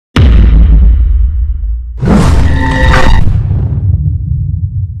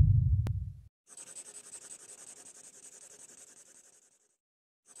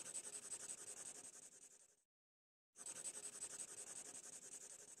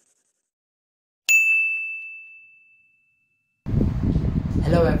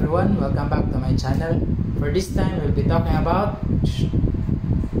Hello everyone, welcome back to my channel. For this time, we'll be talking about...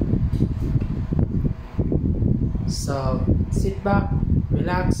 So, sit back,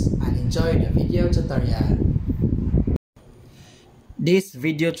 relax, and enjoy the video tutorial. This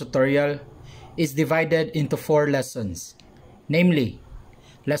video tutorial is divided into 4 lessons. Namely,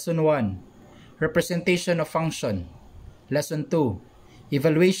 Lesson 1, Representation of Function. Lesson 2,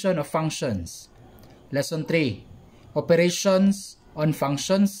 Evaluation of Functions. Lesson 3, Operations on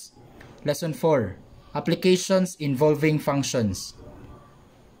Functions. Lesson 4, Applications involving Functions.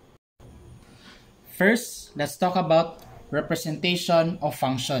 First, let's talk about representation of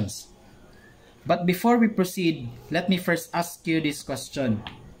functions. But before we proceed, let me first ask you this question.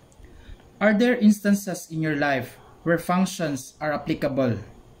 Are there instances in your life where functions are applicable?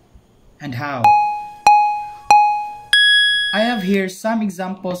 And how? I have here some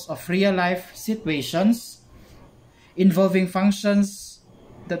examples of real-life situations involving functions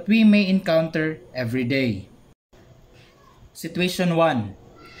that we may encounter every day. Situation 1.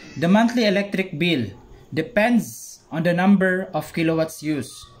 The monthly electric bill depends on the number of kilowatts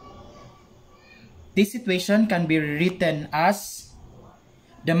used. This situation can be rewritten as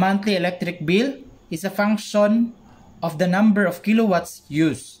the monthly electric bill is a function of the number of kilowatts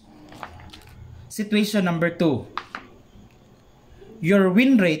used. Situation number 2. Your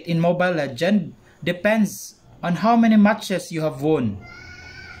win rate in Mobile Legends depends on how many matches you have won.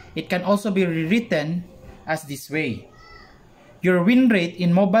 It can also be rewritten as this way. Your win rate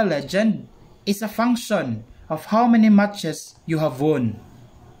in Mobile Legends is a function of how many matches you have won.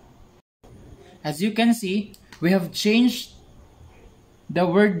 As you can see, we have changed the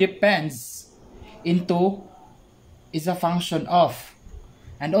word depends into is a function of.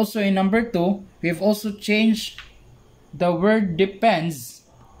 And also in number 2, we have also changed the word depends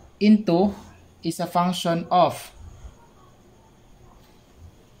into is a function of.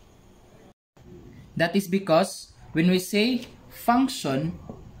 That is because when we say function,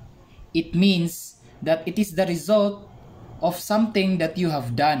 it means that it is the result of something that you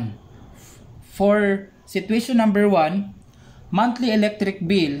have done. For situation number 1, monthly electric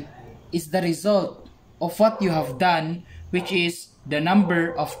bill is the result of what you have done, which is the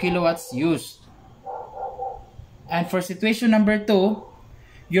number of kilowatts used. And for situation number 2,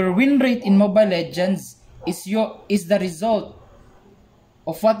 your win rate in Mobile Legends is the result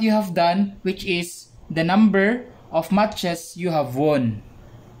of what you have done, which is the number of matches you have won.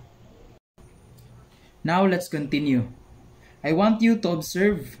 Now let's continue. I want you to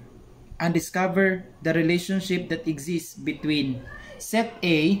observe and discover the relationship that exists between set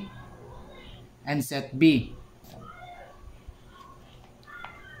A and set B.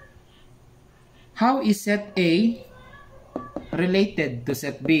 How is set A related to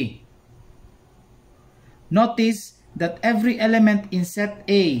set B? Notice that every element in set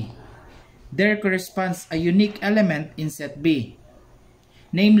A, there corresponds a unique element in set B.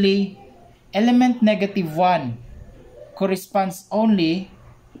 Namely, element -1 corresponds only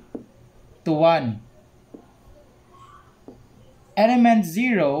to 1. Element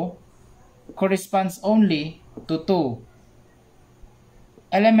 0 corresponds only to 2.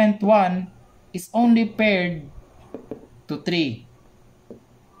 Element 1 is only paired to 3.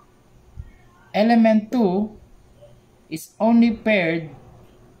 Element 2 is only paired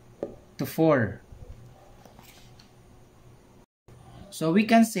to 4. So we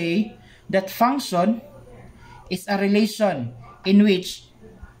can say that function is a relation in which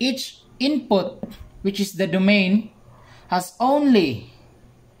each input, which is the domain, has only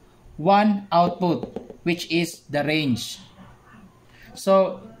one output, which is the range.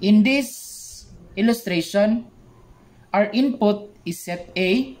 So in this illustration, our input is set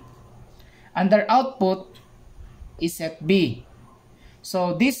A and our output is set B.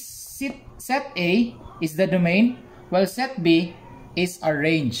 So this set A is the domain, while set B is our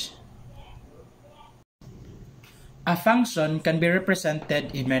range. A function can be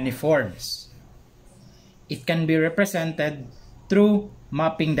represented in many forms. It can be represented through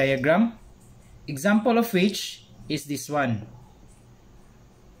mapping diagram, example of which is this one.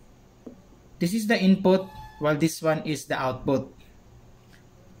 This is the input, while this one is the output.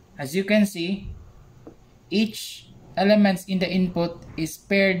 As you can see, each element in the input is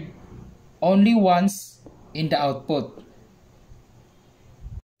paired only once in the output.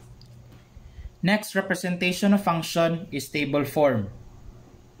 Next representation of function is table form.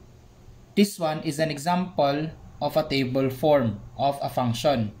 This one is an example of a table form of a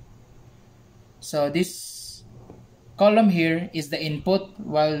function. So this column here is the input,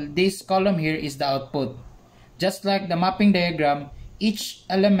 while this column here is the output. Just like the mapping diagram, each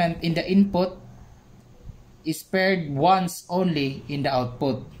element in the input is paired once only in the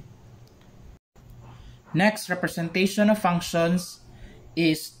output. Next representation of functions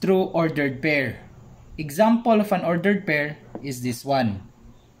is through ordered pair. Example of an ordered pair is this one.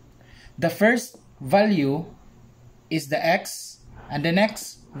 The first value is the x and the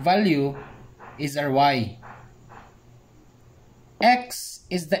next value is our y. X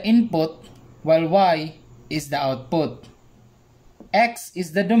is the input while y is the output. X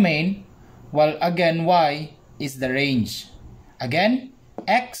is the domain while again y is the range. Again,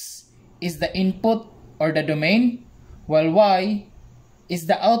 x is the input or the domain while y is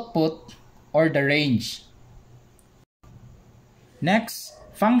the output or the range. Next,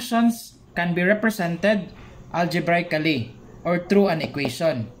 functions can be represented algebraically or through an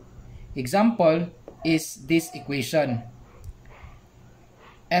equation. Example is this equation.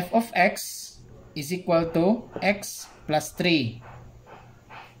 F of x is equal to x plus 3.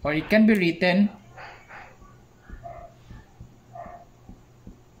 Or it can be written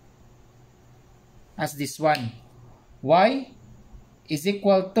as this one. Y is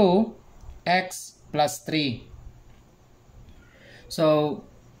equal to x plus 3. So,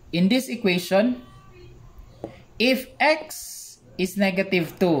 in this equation, if x is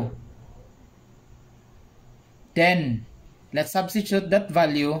negative 2, then let's substitute that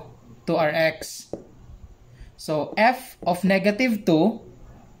value to our x. So, f of negative 2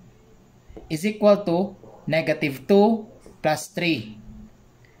 is equal to negative 2 plus 3.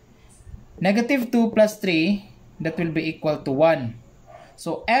 Negative 2 plus 3, that will be equal to 1.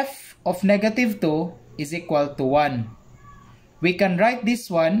 So, f of negative 2 is equal to 1. We can write this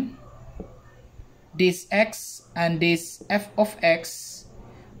one, this x and this f of x,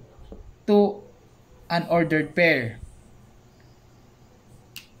 to an ordered pair.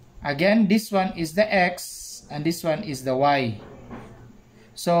 Again, this one is the x and this one is the y.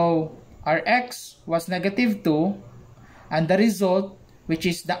 So, our x was negative 2 and the result, which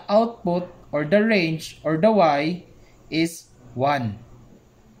is the output or the range or the y, is 1.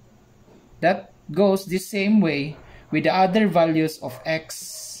 That goes the same way with the other values of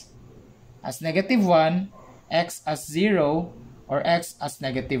x as negative 1, x as 0, or x as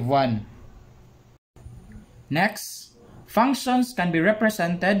negative 1. Next, functions can be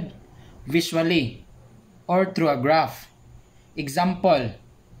represented visually or through a graph. Example,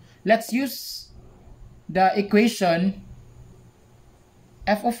 let's use the equation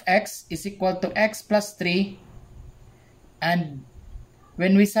f of x is equal to x plus 3, and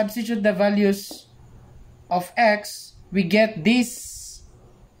when we substitute the values of x, we get these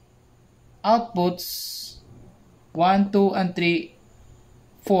outputs 1, 2, and 3,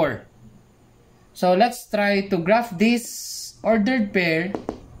 4. So let's try to graph this ordered pair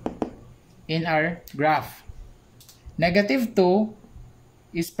in our graph. Negative 2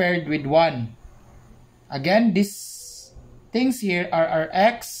 is paired with 1. Again, these things here are our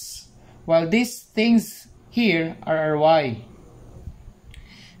x, while these things here are our y.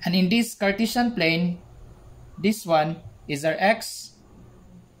 And in this Cartesian plane, this one is our x,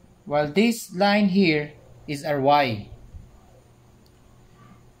 while this line here is our y.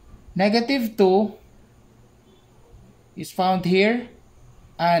 Negative 2 is found here,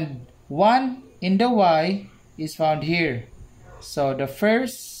 and 1 in the y is found here. So the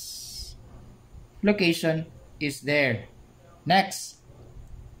first location is there. Next,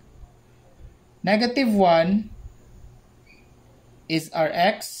 negative 1 is our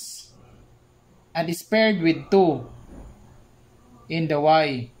x and is paired with 2 in the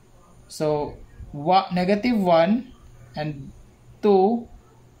y. So negative 1 and 2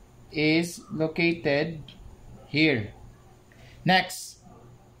 is located here. Next,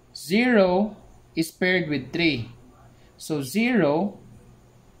 0 is paired with 3. So 0,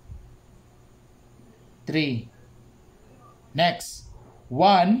 3. Next,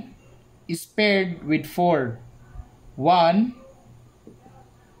 1 is paired with 4. 1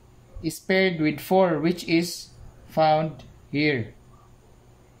 is paired with 4, which is found here.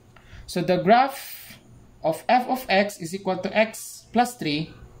 So the graph of f of x is equal to x plus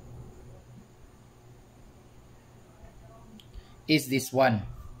 3 is this one.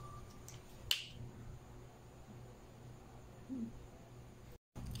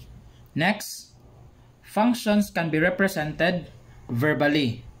 Next, functions can be represented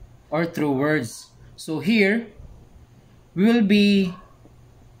verbally or through words. So here, we will be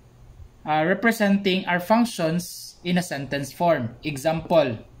representing our functions in a sentence form.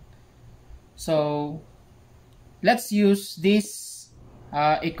 Example. So, let's use this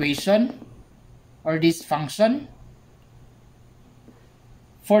equation or this function.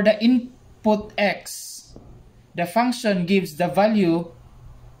 For the input x, the function gives the value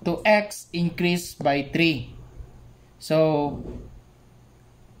to x increased by 3. So,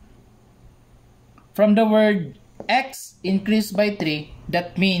 from the word x increased by 3,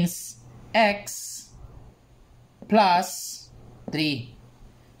 that means x plus 3.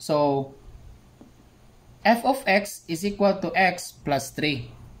 So, f of x is equal to x plus 3.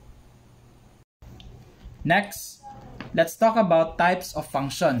 Next, let's talk about types of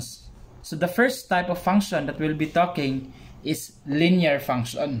functions. So the first type of function that we'll be talking is linear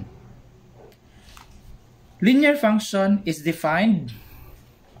function. Linear function is defined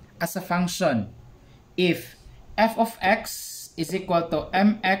as a function if f of x is equal to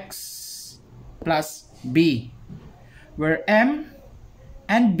mx plus b, where m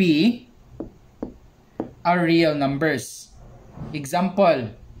and b are real numbers. Example,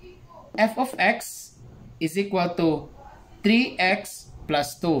 f of x is equal to 3x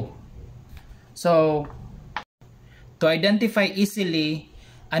plus 2. So, to identify easily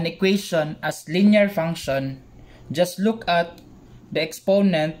an equation as linear function, just look at the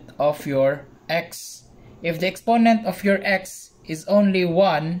exponent of your x. If the exponent of your x is only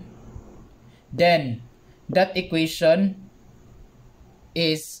 1, then that equation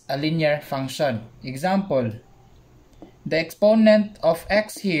is a linear function. Example, the exponent of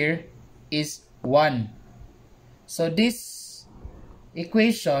x here is 1. So this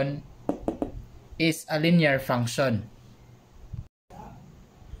equation is a linear function.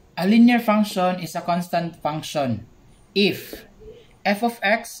 A linear function is a constant function if f of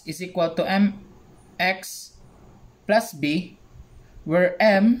x is equal to mx plus b, where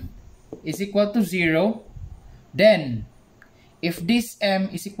m is equal to 0, then if this m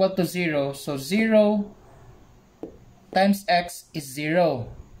is equal to 0, so 0 times x is 0.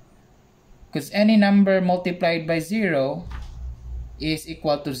 Because any number multiplied by 0 is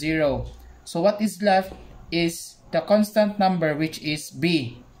equal to 0. So what is left is the constant number, which is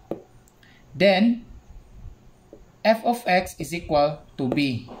b. Then, f of x is equal to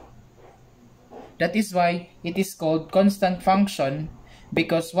b. That is why it is called constant function,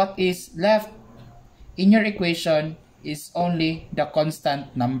 because what is left in your equation is only the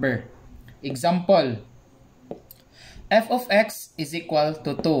constant number. Example, f of x is equal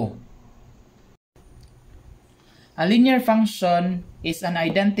to 2. A linear function is an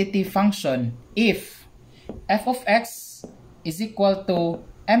identity function if f of x is equal to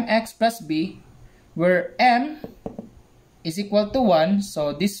mx plus b, where m is equal to 1,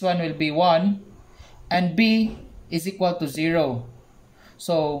 so this one will be 1, and b is equal to 0.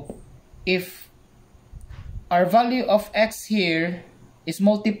 So, if our value of x here is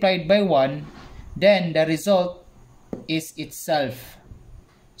multiplied by 1, then the result is itself.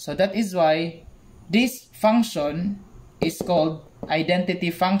 So that is why this function is called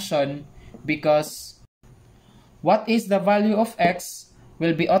identity function, because what is the value of x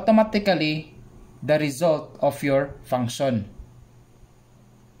will be automatically the result of your function.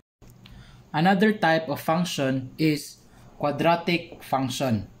 Another type of function is quadratic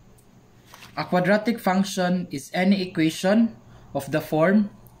function. A quadratic function is any equation of the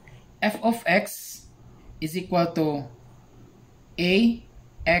form f of x is equal to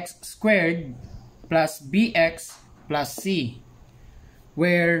ax squared plus bx plus c,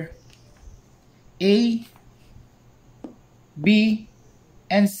 where a, b,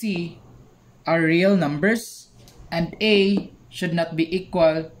 and c are real numbers, and a should not be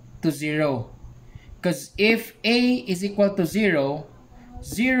equal to 0. Because if a is equal to 0,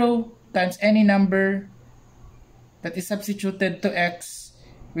 0 times any number that is substituted to x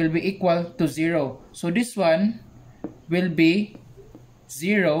will be equal to 0. So this one will be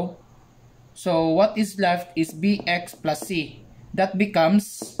 0. So what is left is bx plus c. That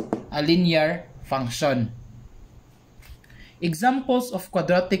becomes a linear function. Examples of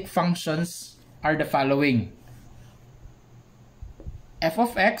quadratic functions are the following. F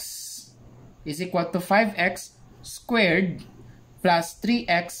of x is equal to 5x squared plus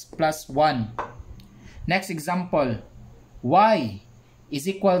 3x plus 1. Next example, y is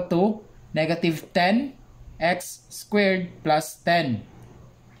equal to negative 10x squared plus 10.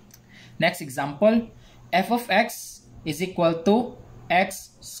 Next example, f of x is equal to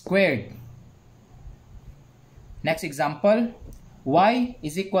x squared. Next example, y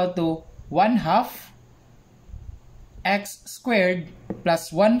is equal to 1/2 x squared plus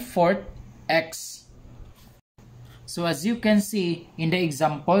 1/4 x. So as you can see in the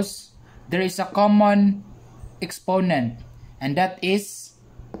examples, there is a common exponent, and that is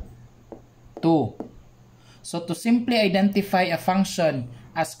 2. So to simply identify a function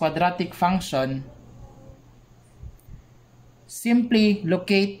as quadratic function, simply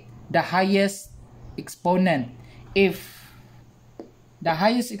locate the highest exponent. If the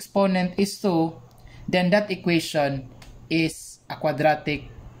highest exponent is 2, then that equation is a quadratic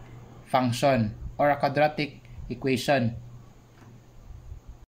function or a quadratic equation.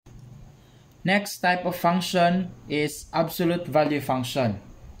 Next type of function is absolute value function.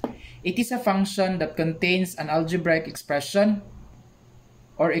 It is a function that contains an algebraic expression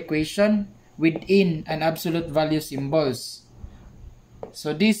or equation within an absolute value symbols.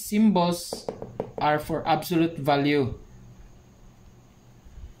 So these symbols are for absolute value.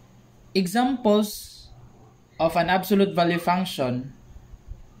 Examples of an absolute value function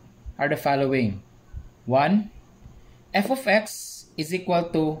are the following. 1. F of x is equal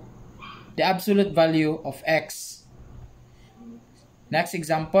to the absolute value of x. Next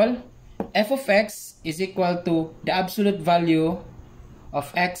example, f of x is equal to the absolute value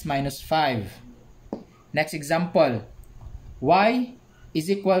of x minus 5. Next example, y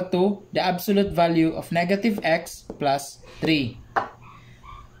is equal to the absolute value of negative x plus 3.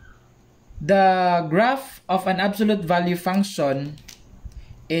 The graph of an absolute value function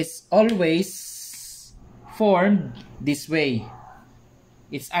is always formed this way.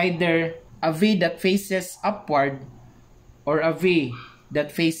 It's either a V that faces upward or a V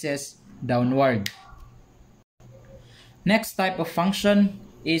that faces downward. Next type of function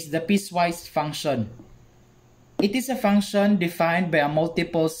is the piecewise function. It is a function defined by a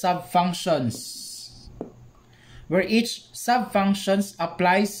multiple subfunctions, where each subfunction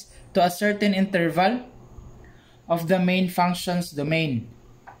applies to a certain interval of the main function's domain.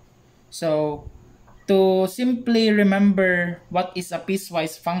 So, to simply remember what is a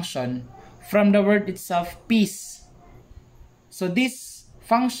piecewise function, from the word itself, piece. So this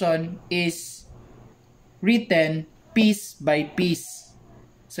function is written piece by piece.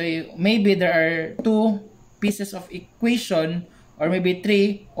 So maybe there are 2 pieces of equation, or maybe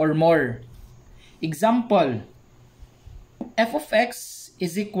 3 or more. Example, f of x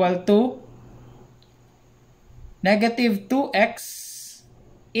is equal to negative 2x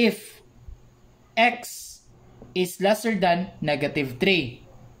if x is lesser than negative 3.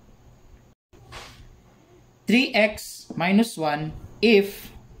 3x minus 1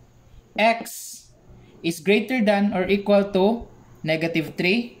 if x is greater than or equal to negative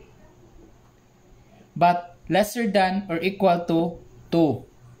 3 but lesser than or equal to 2.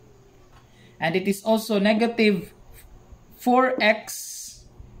 And it is also negative 4x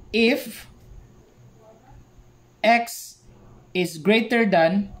if x is greater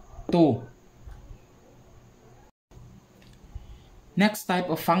than 2. Next type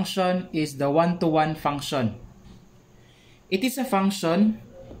of function is the one-to-one function. It is a function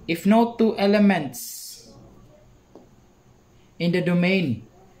if no 2 elements in the domain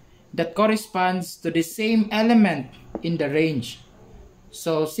that corresponds to the same element in the range.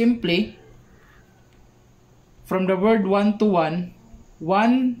 So simply, from the word one-to-one,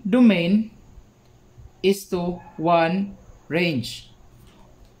 one domain is to one range.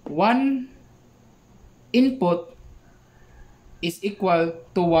 One input is equal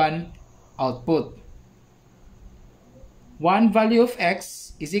to one output. One value of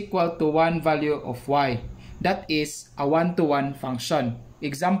x is equal to one value of y. That is a one-to-one function.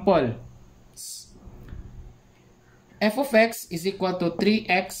 Example, f of x is equal to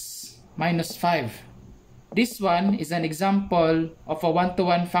 3x minus 5. This one is an example of a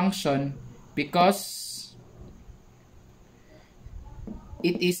one-to-one function because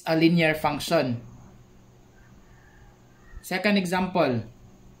it is a linear function. Second example,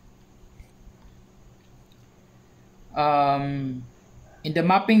 in the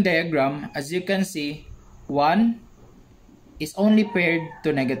mapping diagram, as you can see, 1 is only paired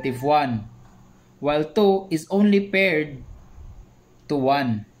to negative 1, while 2 is only paired to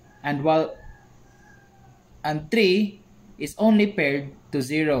 1, and 3 is only paired to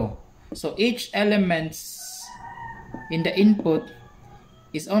 0. So each element in the input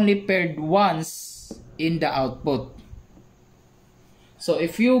is only paired once in the output. So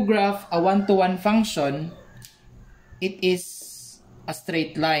if you graph a one-to-one function, it is a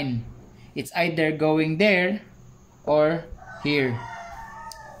straight line. It's either going there or here.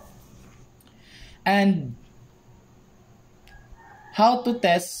 And how to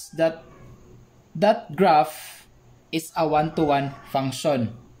test that graph is a one-to-one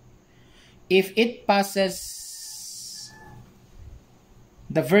function? If it passes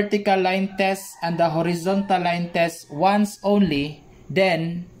the vertical line test and the horizontal line test once only,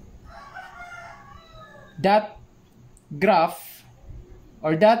 then that graph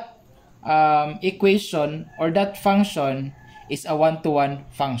or that equation or that function is a one-to-one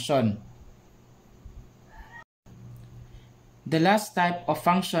function. The last type of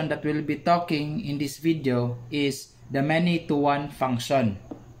function that we'll be talking in this video is the many-to-one function.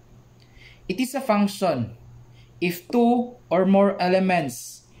 It is a function if two or more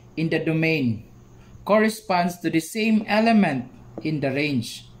elements in the domain corresponds to the same element in the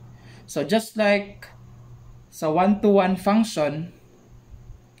range. So just like sa one-to-one function,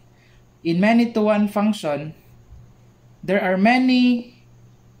 in many-to-one function, there are many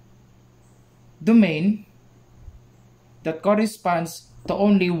domain that corresponds to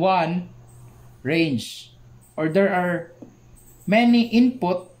only one range, or there are many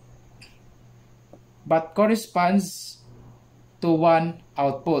input but corresponds to one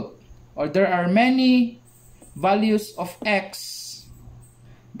output, or there are many values of x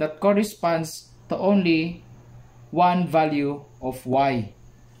that corresponds to only one value of y.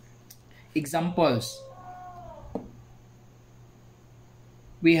 Examples: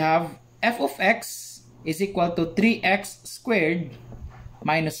 we have f of x is equal to 3x squared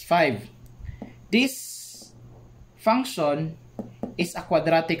minus 5. This function is a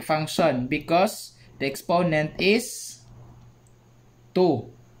quadratic function because the exponent is 2.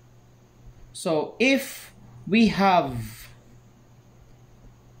 So if we have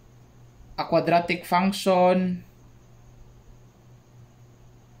a quadratic function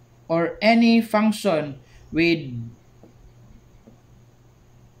or any function with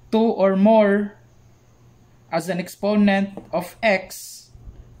 2 or more as an exponent of x,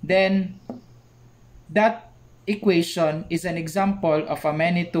 then that equation is an example of a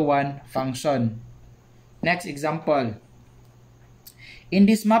many-to-one function. Next example. In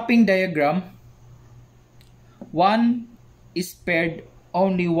this mapping diagram, 1 is paired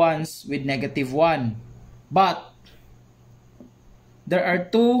only once with -1, but there are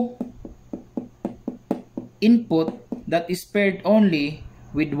 2 input that is paired only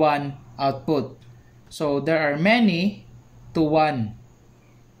with 1 output. So there are many to 1.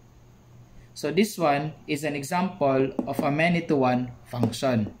 So this one is an example of a many-to-one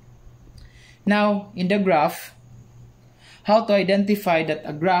function. Now, in the graph, how to identify that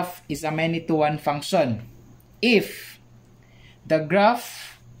a graph is a many-to-one function? If the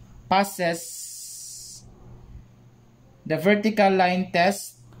graph passes the vertical line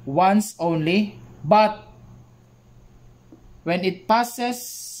test once only, but when it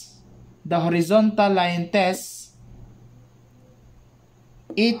passes the horizontal line test,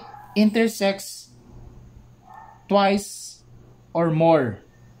 it intersects twice or more.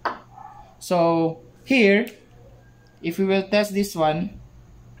 So here, if we will test this one,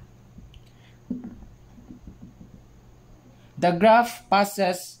 the graph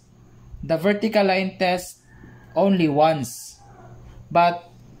passes the vertical line test only once. But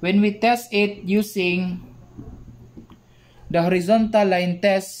when we test it using the horizontal line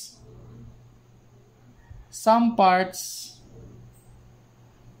test, some parts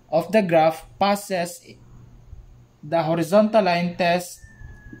of the graph passes the horizontal line test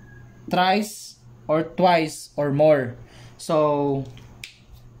thrice or twice or more. So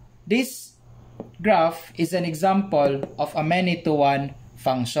this graph is an example of a many-to-one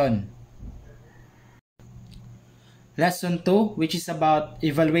function. Lesson 2, which is about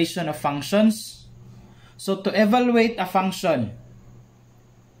evaluation of functions. So to evaluate a function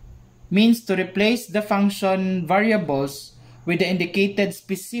means to replace the function variables with the indicated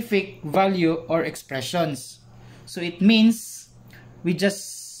specific value or expressions. So it means we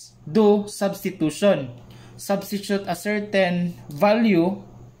just do substitution. Substitute a certain value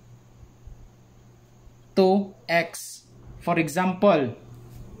to x. For example,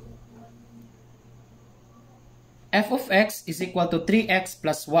 f of x is equal to 3x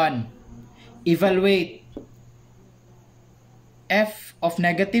plus 1. Evaluate f of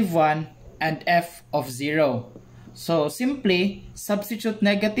 -1 and f of 0. So simply substitute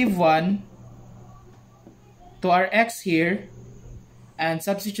 -1 to our x here and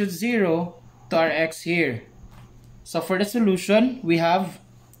substitute 0 to our x here. So for the solution, we have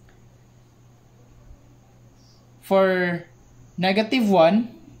for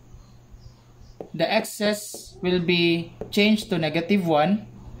 -1, the x's will be changed to -1.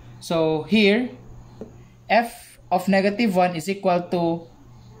 So here, f of -1 is equal to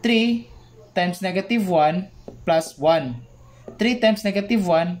 3 times -1 plus 1. 3 times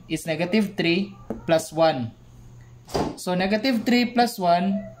 -1 is -3 plus 1. So -3 plus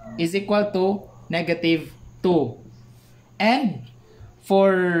 1 is equal to -2. And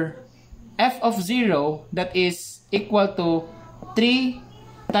for f of 0, that is equal to 3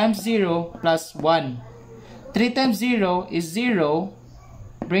 times 0 plus 1. 3 times 0 is 0.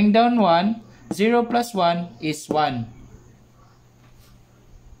 Bring down 1. 0 plus 1 is 1.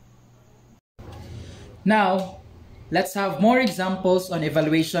 Now, let's have more examples on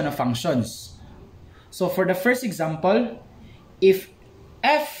evaluation of functions. So for the first example, if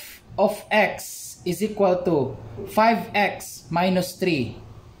f of x is equal to 5x minus 3,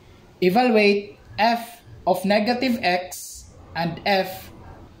 evaluate f of negative x and f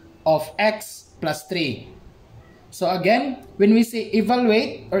of x plus 3. So again, when we say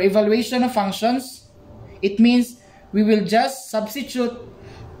evaluate or evaluation of functions, it means we will just substitute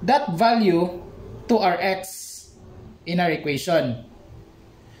that value to our x in our equation.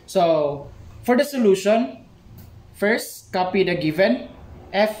 So for the solution, first copy the given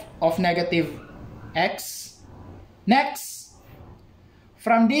f of negative x. Next,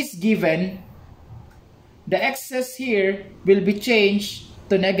 from this given, the x's here will be changed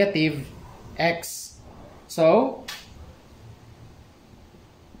to negative x. So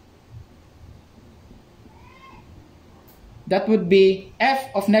that would be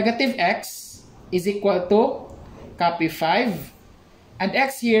f of negative x is equal to, copy 5, and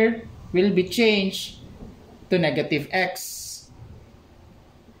x here will be changed to negative x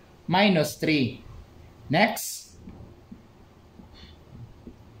minus 3. Next,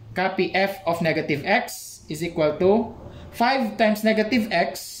 copy f of negative x is equal to 5 times negative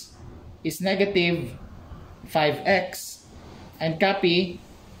x is negative 5x, and copy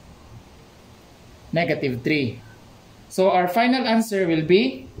negative 3. So our final answer will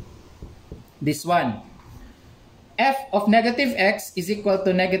be this one. F of negative x is equal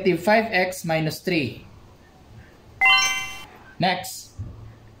to negative 5x minus 3. Next,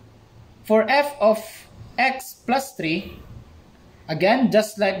 for f of x plus 3, again,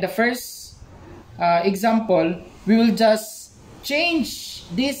 just like the first example, we will just change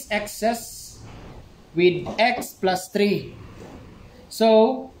this x's with x plus 3.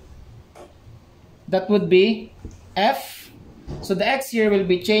 So that would be f. So the x here will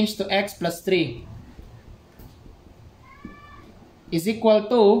be changed to x plus 3 is equal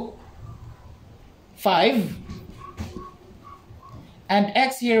to 5. And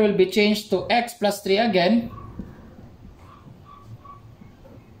x here will be changed to x plus 3 again.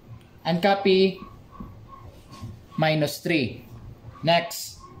 And copy minus 3.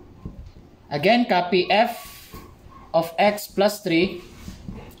 Next, again copy f of x plus 3.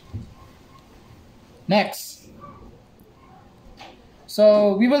 Next,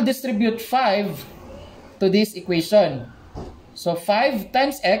 so we will distribute 5 to this equation. So 5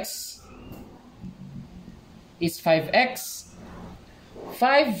 times x is 5x.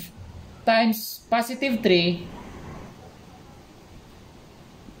 5 times positive 3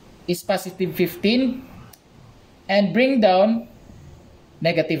 is positive 15. And bring down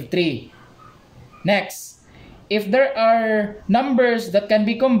negative 3. Next, if there are numbers that can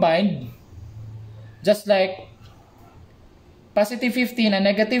be combined, just like positive 15 and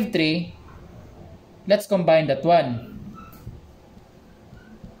negative 3, let's combine that one.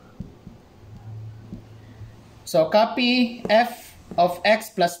 So copy f of x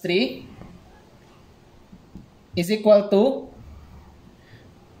plus 3 is equal to,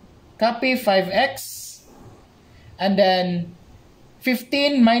 copy 5x, and then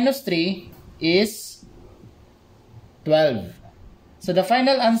 15 minus 3 is 12. So the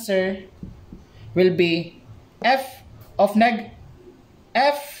final answer will be f of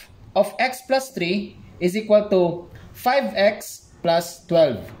x plus 3 is equal to 5x plus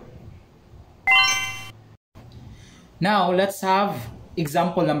 12. Now let's have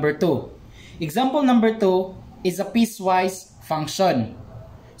example number 2. Example number 2 is a piecewise function.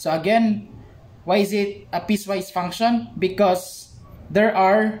 So again, why is it a piecewise function? Because there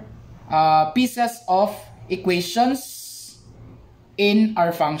are pieces of equations in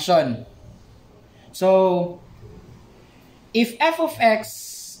our function. So if f of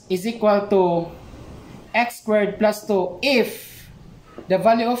x is equal to x squared plus 2 if the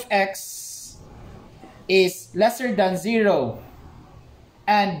value of x is lesser than 0,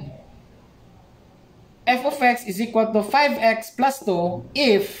 and f of x is equal to 5x plus 2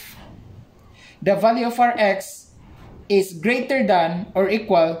 if the value of our x is greater than or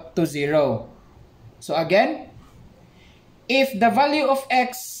equal to 0. So again, if the value of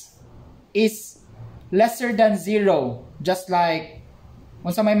x is lesser than 0, just like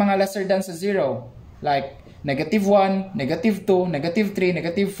kung sa may mga lesser than sa 0, like negative 1, negative 2, negative 3,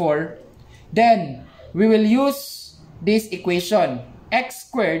 negative 4, then we will use this equation, x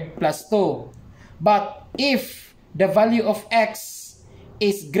squared plus 2. But if the value of x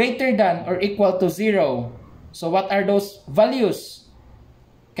is greater than or equal to 0, so what are those values?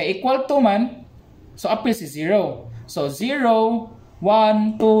 Kay equal to man, so appeal si 0. So 0,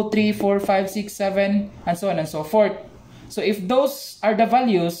 1, 2, 3, 4, 5, 6, 7, and so on and so forth. So if those are the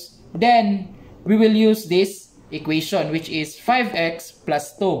values, then we will use this equation, which is 5x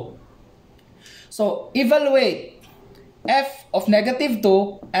plus 2. So, evaluate f of negative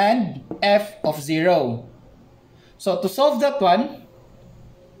 2 and f of 0. So, to solve that one,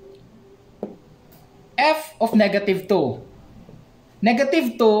 f of negative 2.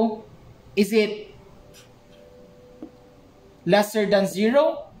 Negative 2, is it lesser than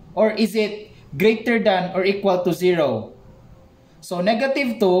 0 or is it greater than or equal to 0? So,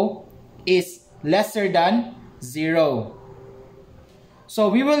 negative 2 is lesser than 0. So,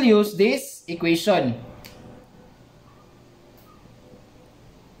 we will use this equation.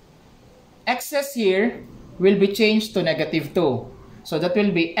 Excess here will be changed to negative 2. So, that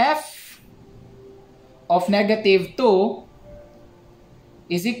will be f of negative 2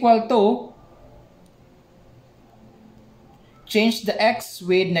 is equal to, change the x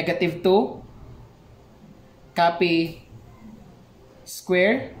with negative 2, copy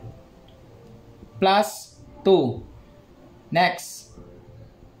square, plus 2. Next.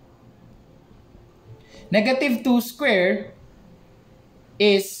 Negative 2 square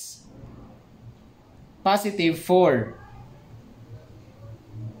is positive 4.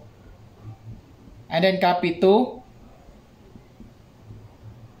 And then copy 2.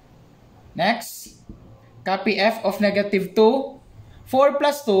 Next. Copy f of negative 2. 4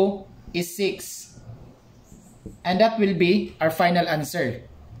 plus 2 is 6. And that will be our final answer.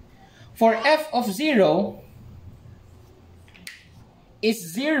 For f of 0,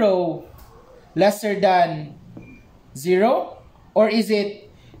 is 0 lesser than 0 or is it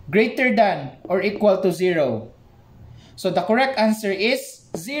greater than or equal to 0? So the correct answer is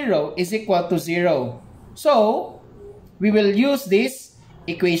 0 is equal to 0. So we will use this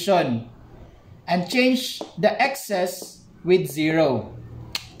equation and change the excess with 0.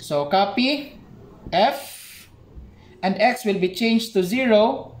 So copy f and x will be changed to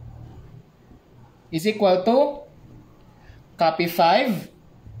 0 is equal to, copy 5,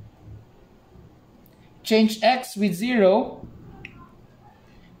 change x with 0,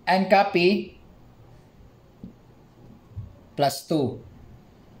 and copy plus 2.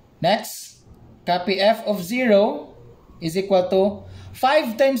 Next, copy f of 0 is equal to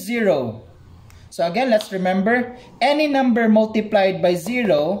 5 times 0. So again, let's remember, any number multiplied by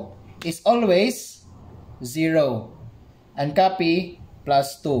 0 is always 0. And copy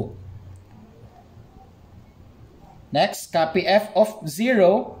plus 2. Next, copy f of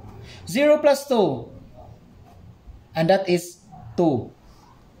 0. 0 plus 2. And that is 2.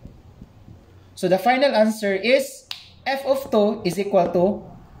 So the final answer is f of 2 is equal to,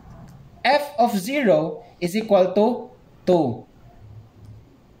 f of 0 is equal to 2.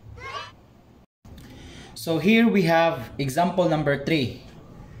 So here we have example number 3.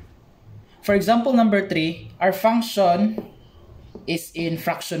 For example number 3, our function is in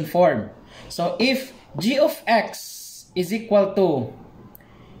fraction form. So if g of x is equal to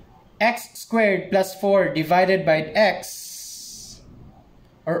x squared plus 4 divided by x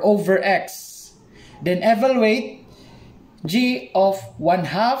or over x, then evaluate g of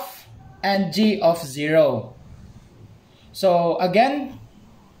 1/2 and g of 0. So again,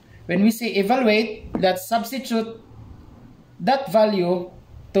 when we say evaluate, let's substitute that value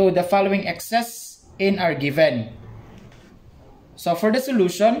to the following excess in our given. So for the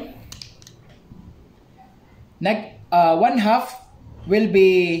solution, 1/2 will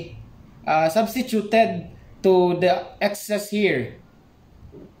be substituted to the excess here.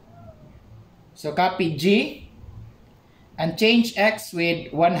 So copy g and change x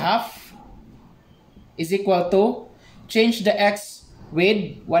with 1/2 is equal to, change the x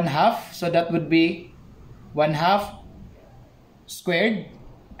with 1/2, so that would be 1/2 squared,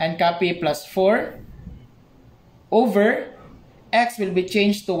 and copy plus 4 over x will be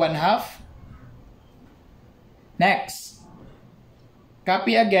changed to 1/2. Next,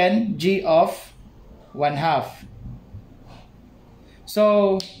 copy again g of 1/2.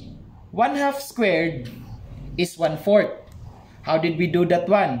 So 1/2 squared is 1/4. How did we do that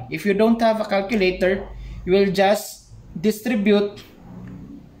one? If you don't have a calculator, you will just distribute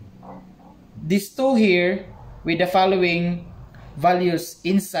these two here with the following values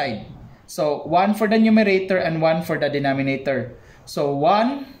inside. So 1 for the numerator and 1 for the denominator. So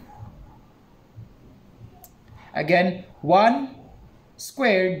 1, again 1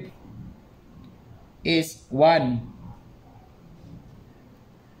 squared is 1.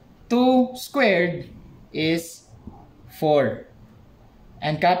 2 squared is 4.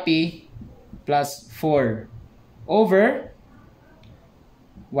 And copy plus 4 over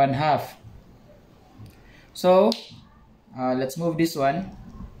 1/2. So let's move this one.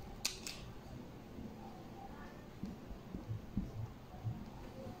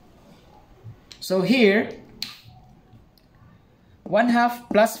 So here 1/2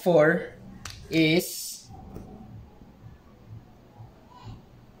 plus 4 is,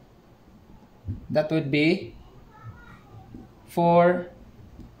 that would be 4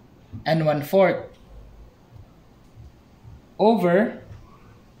 1/4 over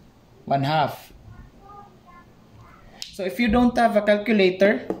 1/2. So if you don't have a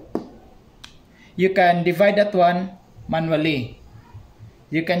calculator, you can divide that one manually.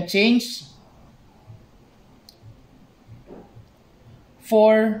 You can change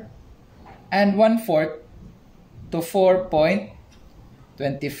 4 1/4 to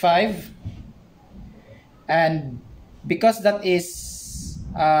 4.25, and because that is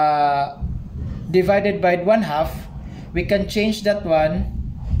divided by 1/2, we can change that one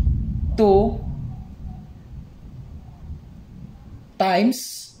to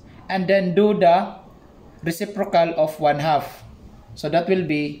times and then do the reciprocal of 1/2. So that will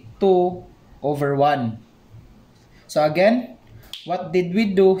be 2 over 1. So again, what did we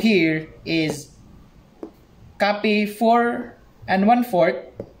do here is copy 4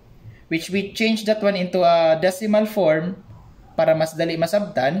 1/4, which we change that one into a decimal form para mas dali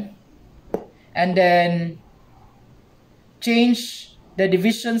masabtan, and then change the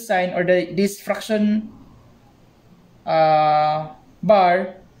division sign or this fraction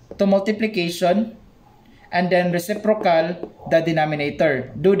bar to multiplication, and then reciprocal the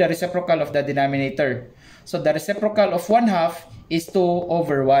denominator. Do the reciprocal of the denominator. So the reciprocal of 1/2 is 2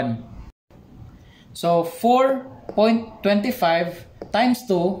 over 1. So 4.25 times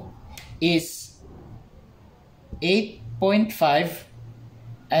 2 is 8.5,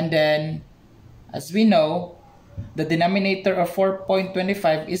 and then as we know, the denominator of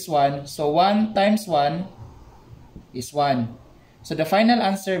 4.25 is 1, so 1 times 1 is 1. So the final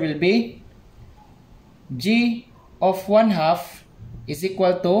answer will be G of 1/2 is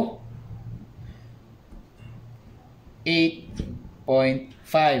equal to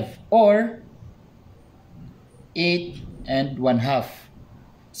 8.5 or 8 1/2.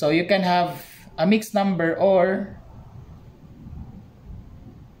 So you can have a mixed number or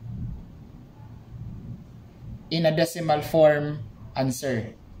in a decimal form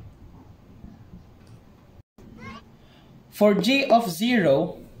answer. For G of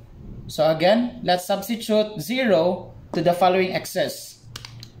 0, so again, let's substitute 0 to the following x's.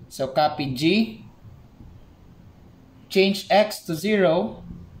 So copy G, change x to 0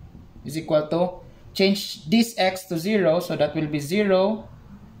 is equal to, change this x to 0, so that will be 0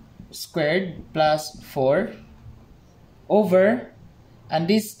 squared plus 4 over, and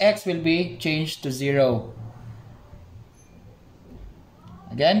this x will be changed to 0.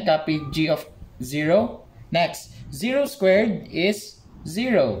 Again, copy G of 0. Next, 0 squared is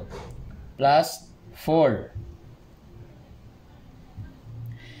 0 plus 4.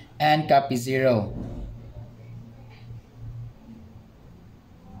 And copy 0.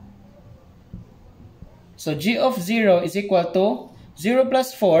 So G of 0 is equal to 0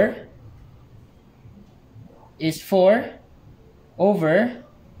 plus 4 is 4 over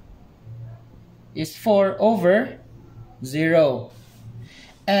 0.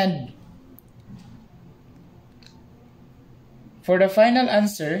 And for the final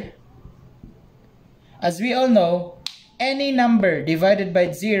answer, as we all know, any number divided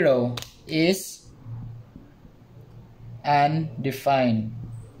by 0 is undefined.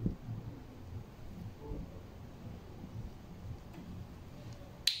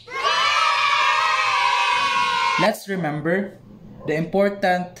 Let's remember the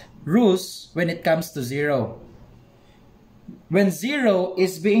important rules when it comes to 0. When 0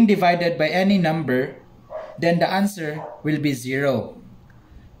 is being divided by any number, then the answer will be 0.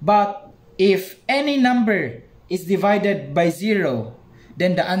 But if any number is divided by 0,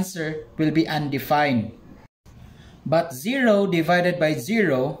 then the answer will be undefined. But 0 divided by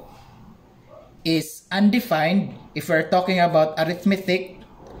 0 is undefined if we're talking about arithmetic,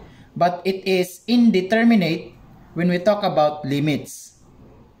 but it is indeterminate when we talk about limits.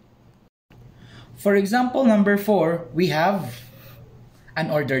 For example, number 4, we have an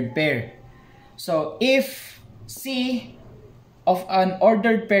ordered pair. So if C of an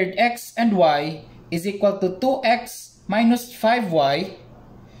ordered pair x and y is equal to 2x minus 5y,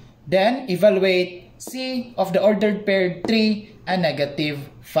 then evaluate C of the ordered pair 3 and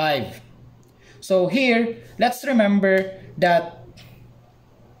negative 5. So here, let's remember that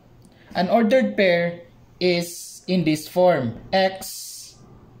an ordered pair is in this form, x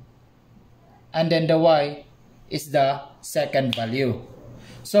and then the y is the second value.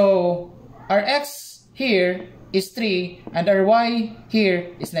 So our x here is 3 and our y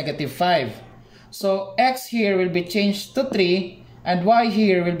here is negative 5. So x here will be changed to 3 and y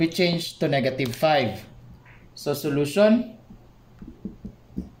here will be changed to negative 5. So solution,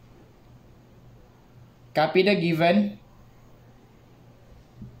 copy the given,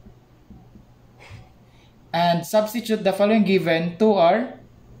 and substitute the following given to our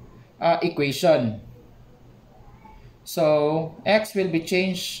equation. So x will be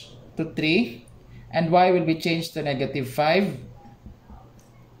changed to 3 and y will be changed to -5.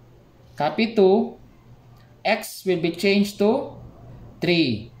 Copy 2, x will be changed to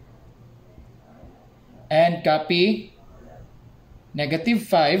 3 and copy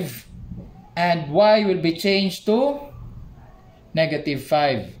 -5 and y will be changed to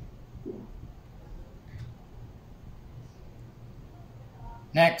 -5.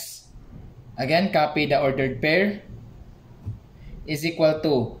 Next, again copy the ordered pair is equal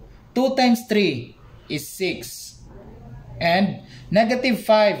to 2 times 3 is 6 and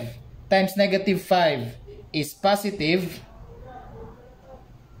 -5 times -5 is positive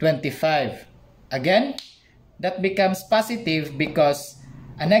 25. Again, that becomes positive because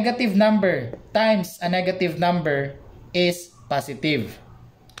a negative number times a negative number is positive.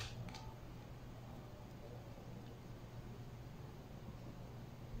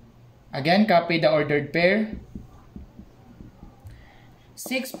 Again, copy the ordered pair.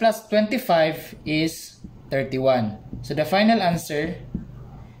 6 plus 25 is 31. So the final answer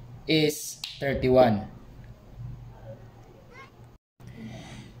is 31.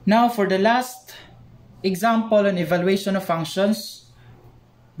 Now for the last example on evaluation of functions,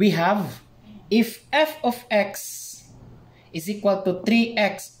 we have if f of x is equal to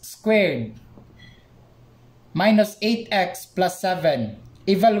 3x squared minus 8x plus 7,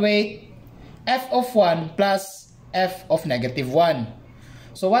 evaluate f of 1 plus f of -1.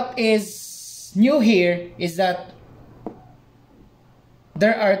 So what is new here is that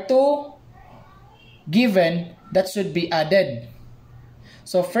there are two given that should be added.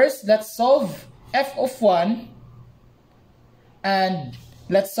 So first, let's solve f of 1 and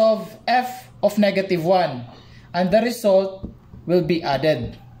let's solve f of -1, and the result will be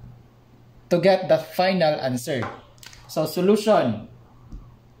added to get the final answer. So solution.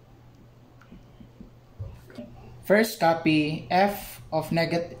 First, copy f of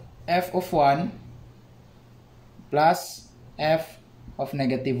 1 plus f of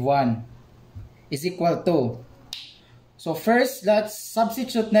 -1 is equal to. So first, let's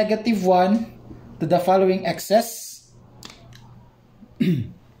substitute -1 to the following x's.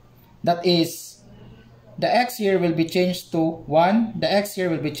 That is, the x here will be changed to 1, the x here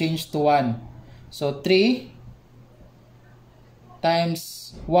will be changed to 1. So 3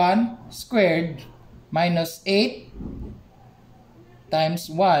 times 1 squared minus 8 times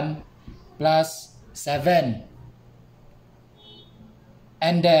 1 plus 7.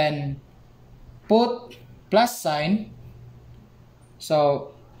 And then put plus sign.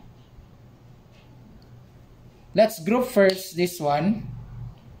 So let's group first this one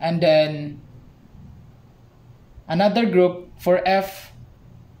and then another group for f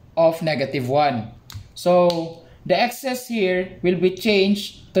of -1. So the x's here will be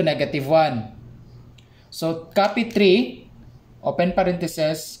changed to -1. So copy 3, open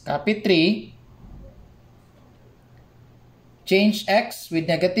parenthesis, copy 3, change x with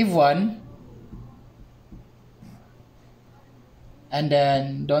 -1, and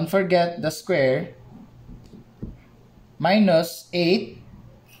then don't forget the square, minus 8,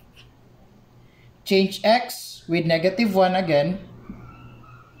 change x with -1 again,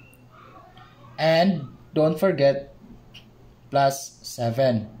 and don't forget plus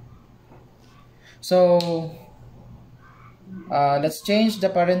 7. So let's change the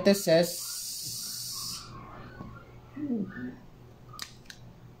parentheses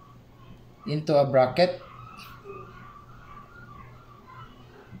into a bracket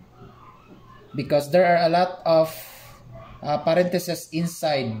because there are a lot of parentheses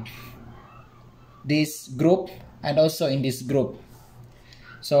inside this group and also in this group.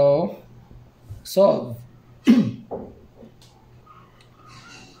 So solve.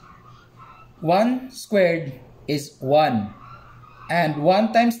 1 squared is 1 and 1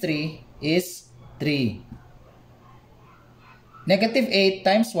 times 3 is 3. -8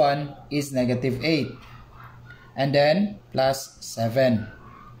 times 1 is -8 and then plus 7.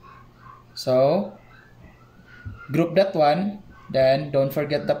 So group that one, then don't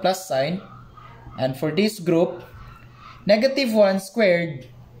forget the plus sign, and for this group -1 squared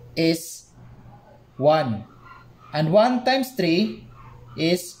is 1 and 1 times 3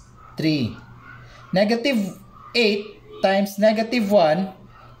 is 3. -8 times -1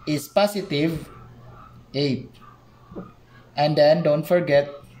 is positive 8. And then don't forget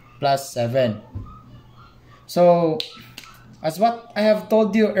plus 7. So as what I have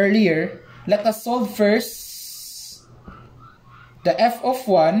told you earlier, let us solve first the f of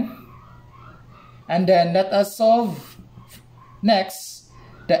 1 And then let us solve next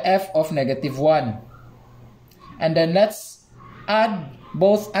the f of negative 1. And then let's add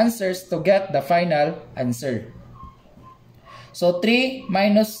both answers to get the final answer. So 3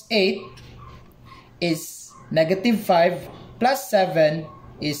 minus 8 is negative 5 plus 7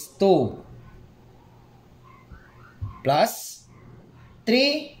 is 2. Plus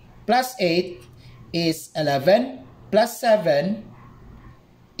 3 plus 8 is 11 plus 7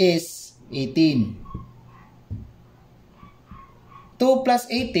 is 18. 2 plus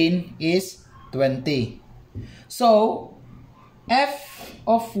 18 is 20. So, f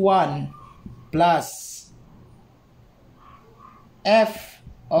of 1 plus f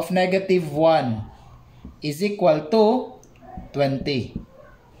of negative 1 is equal to 20.